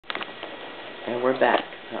And we're back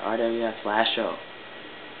to RWF last show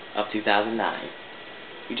of 2009.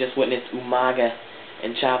 We just witnessed Umaga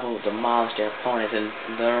and Chavo demolish their opponents, and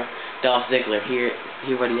Dolph Ziggler, hear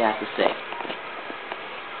what he has to say.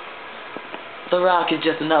 The Rock is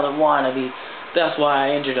just another wannabe. That's why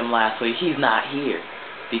I injured him last week. He's not here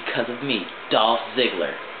because of me, Dolph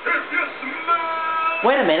Ziggler.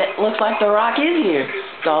 Wait a minute, looks like The Rock is here.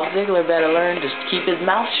 Dolph Ziggler better learn to keep his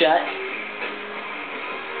mouth shut.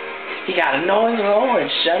 He gotta know his role and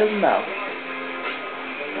shut his mouth.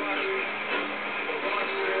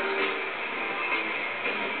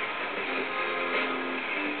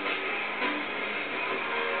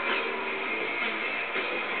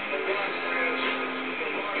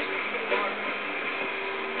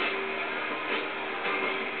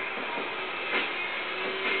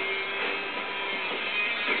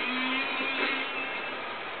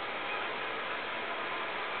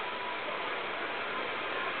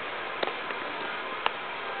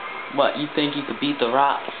 What, you think you could beat The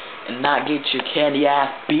Rock and not get your candy ass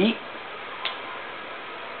beat?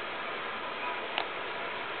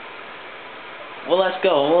 Well, let's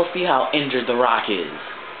go. We'll see how injured The Rock is.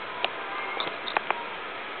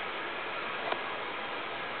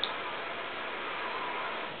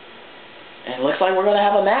 And it looks like we're going to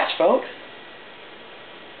have a match, folks.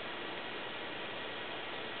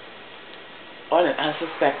 What an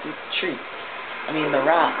unsuspected treat. I mean, The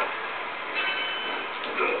Rock.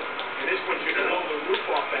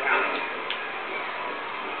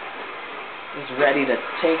 He's ready to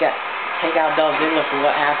take out Dolph Ziggler for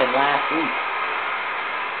what happened last week.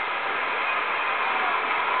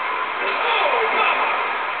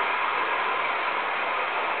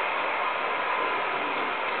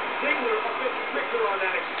 Ziggler a bit quicker on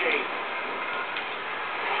that exchange.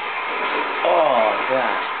 Oh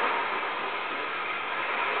God.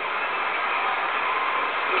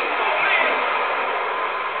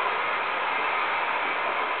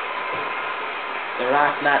 The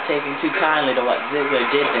Rock's not taking too kindly to what Ziggler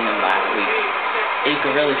did to him last week. You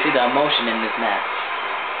can really see the emotion in this match.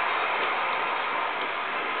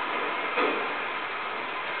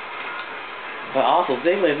 But also,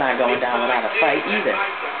 Ziggler's not going down without a fight either.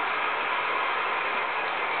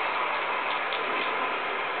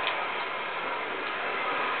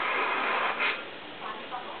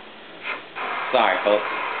 Sorry, folks.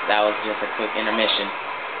 That was just a quick intermission.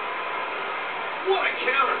 What a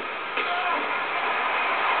counter!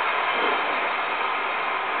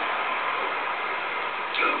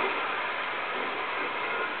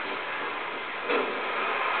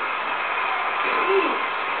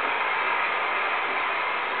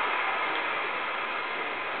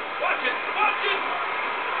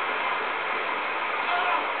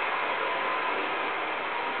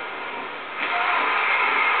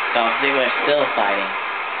 Dolph Ziggler is still fighting.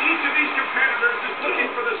 Each of these competitors is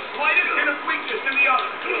looking for the slightest hint of weakness in the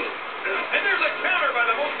other. And there's a counter by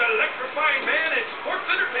the most electrifying man in sports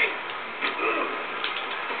entertainment.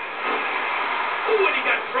 Ooh, and he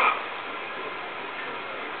got dropped.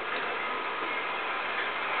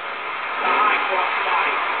 The high cross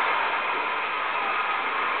body.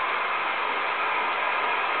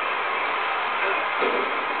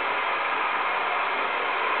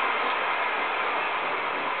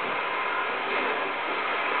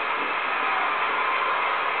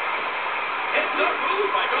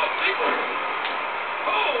 By Dolph Ziggler.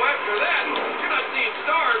 Oh, after that, you're not seeing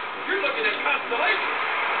stars, you're looking at constellations.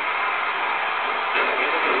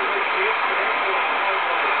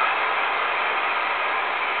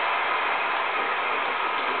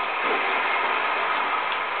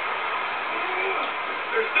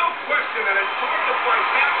 There's no question that it's hard to fight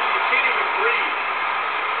half when you can't even breathe.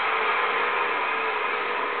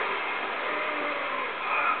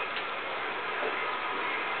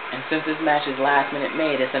 And since this match is last minute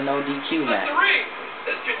made, it's a no DQ match. The ring.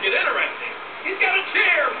 This could get interesting. He's got a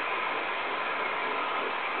chair.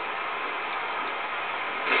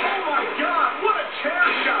 Oh my God! What a chair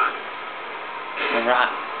shot! The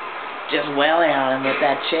Rock just wailing on him with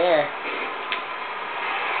that chair.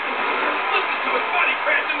 Listen to his body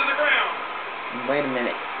crash into the ground. Wait a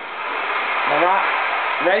minute. The Rock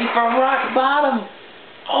ready for a rock bottom.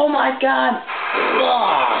 Oh my God!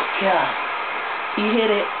 Oh God! He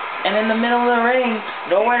hit it. And in the middle of the ring,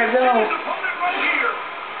 nowhere to go.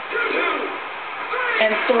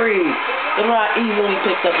 And 3. The Rock easily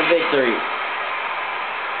picks up the victory.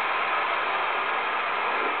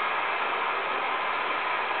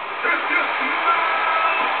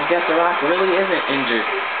 I guess The Rock really isn't injured.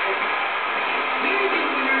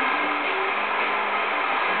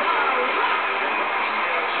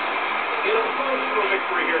 Get a close for a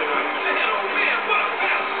victory here tonight. Man, oh man, what a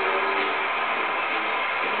mess!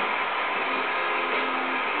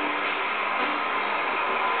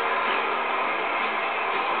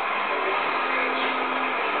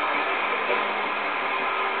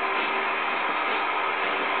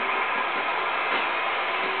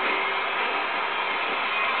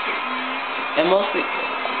 And we'll see.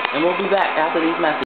 And we'll be back after these messages.